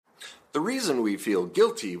The reason we feel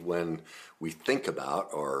guilty when we think about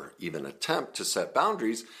or even attempt to set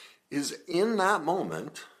boundaries is in that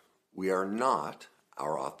moment, we are not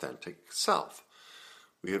our authentic self.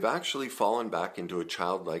 We have actually fallen back into a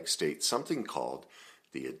childlike state, something called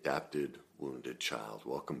the adapted wounded child.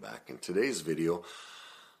 Welcome back. In today's video,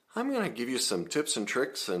 I'm going to give you some tips and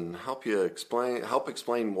tricks and help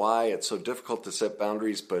explain why it's so difficult to set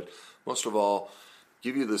boundaries, but most of all,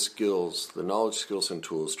 give you the skills, the knowledge, skills, and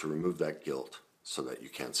tools to remove that guilt so that you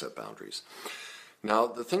can set boundaries. Now,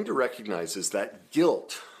 the thing to recognize is that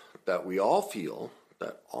guilt that we all feel,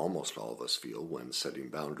 that almost all of us feel when setting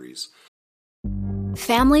boundaries.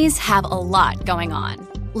 Families have a lot going on.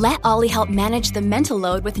 Let Ollie help manage the mental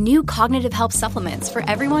load with new cognitive help supplements for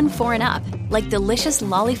everyone 4 and up, like delicious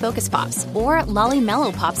Lolly Focus Pops or Lolly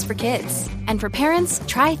Mellow Pops for kids. And for parents,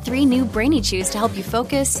 try 3 new Brainy Chews to help you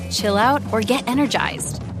focus, chill out, or get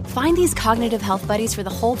energized. Find these cognitive health buddies for the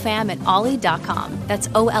whole fam at ollie.com. That's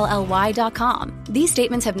OLLY.com. These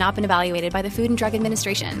statements have not been evaluated by the Food and Drug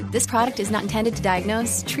Administration. This product is not intended to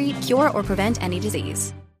diagnose, treat, cure, or prevent any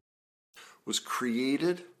disease. Was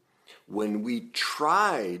created when we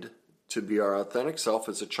tried to be our authentic self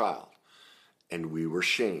as a child, and we were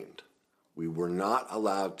shamed. We were not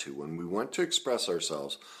allowed to. When we went to express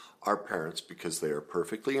ourselves, our parents, because they are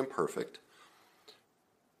perfectly imperfect,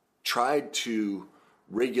 tried to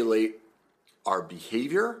regulate our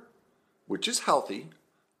behavior, which is healthy,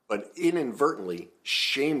 but inadvertently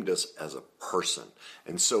shamed us as a person.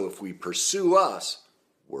 And so if we pursue us,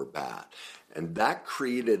 we're bad. And that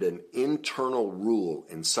created an internal rule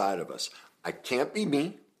inside of us. I can't be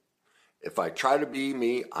me. If I try to be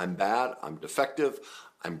me, I'm bad, I'm defective,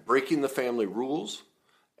 I'm breaking the family rules,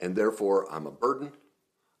 and therefore I'm a burden,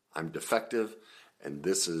 I'm defective, and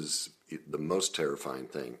this is the most terrifying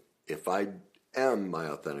thing. If I am my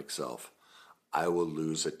authentic self, I will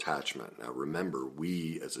lose attachment. Now remember,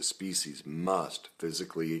 we as a species must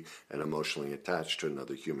physically and emotionally attach to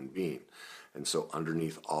another human being. And so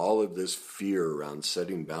underneath all of this fear around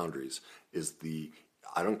setting boundaries is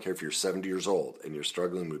I don't care if you're 70 years old and you're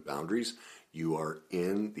struggling with boundaries, you are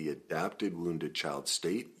in the adapted wounded child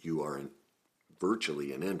state. You are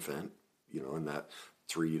virtually an infant, in that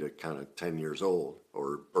 3 to kind of 10 years old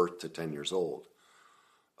or birth to 10 years old,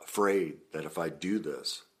 afraid that if I do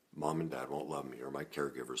this, mom and dad won't love me or my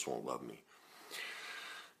caregivers won't love me.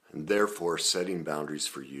 And therefore, setting boundaries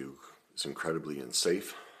for you is incredibly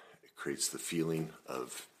unsafe. Creates the feeling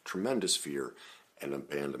of tremendous fear and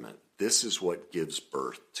abandonment. This is what gives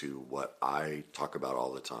birth to what I talk about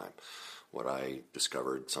all the time, what I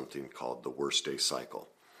discovered, something called the worst day cycle.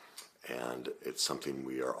 And it's something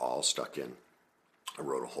we are all stuck in. I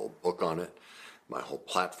wrote a whole book on it. My whole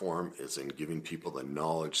platform is in giving people the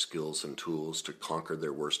knowledge, skills, and tools to conquer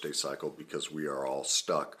their worst day cycle because we are all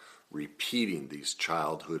stuck repeating these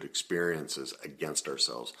childhood experiences against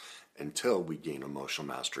ourselves until we gain emotional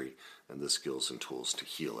mastery and the skills and tools to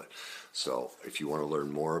heal it. So if you want to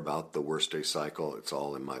learn more about the worst day cycle, it's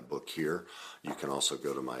all in my book here. You can also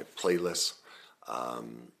go to my playlist,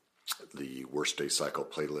 the worst day cycle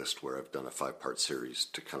playlist, where I've done a 5-part series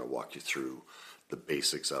to kind of walk you through the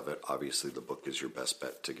basics of it. Obviously, the book is your best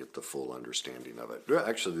bet to get the full understanding of it.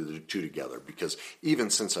 Actually, the two together, because even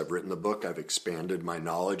since I've written the book, I've expanded my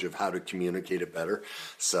knowledge of how to communicate it better.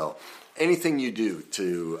 So anything you do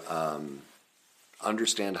to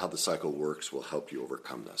understand how the cycle works will help you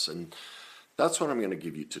overcome this. And that's what I'm going to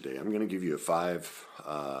give you today. I'm going to give you a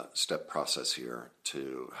 5-step process here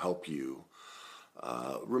to help you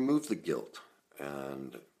remove the guilt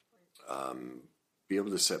and be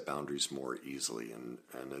able to set boundaries more easily. And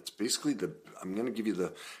it's basically I'm going to give you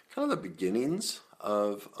the kind of the beginnings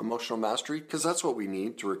of emotional mastery, because that's what we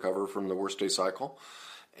need to recover from the worst day cycle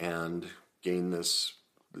and gain the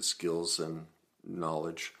skills and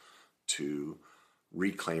knowledge to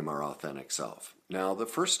reclaim our authentic self. Now, the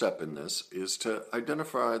first step in this is to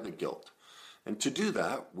identify the guilt. And to do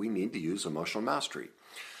that, we need to use emotional mastery.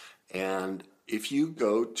 And if you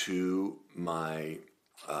go to my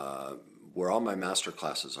where all my master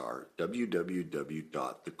classes are,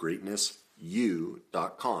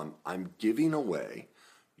 www.thegreatnessyou.com, I'm giving away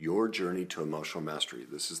Your Journey to Emotional Mastery.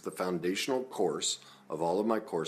 This is the foundational course of all of my courses.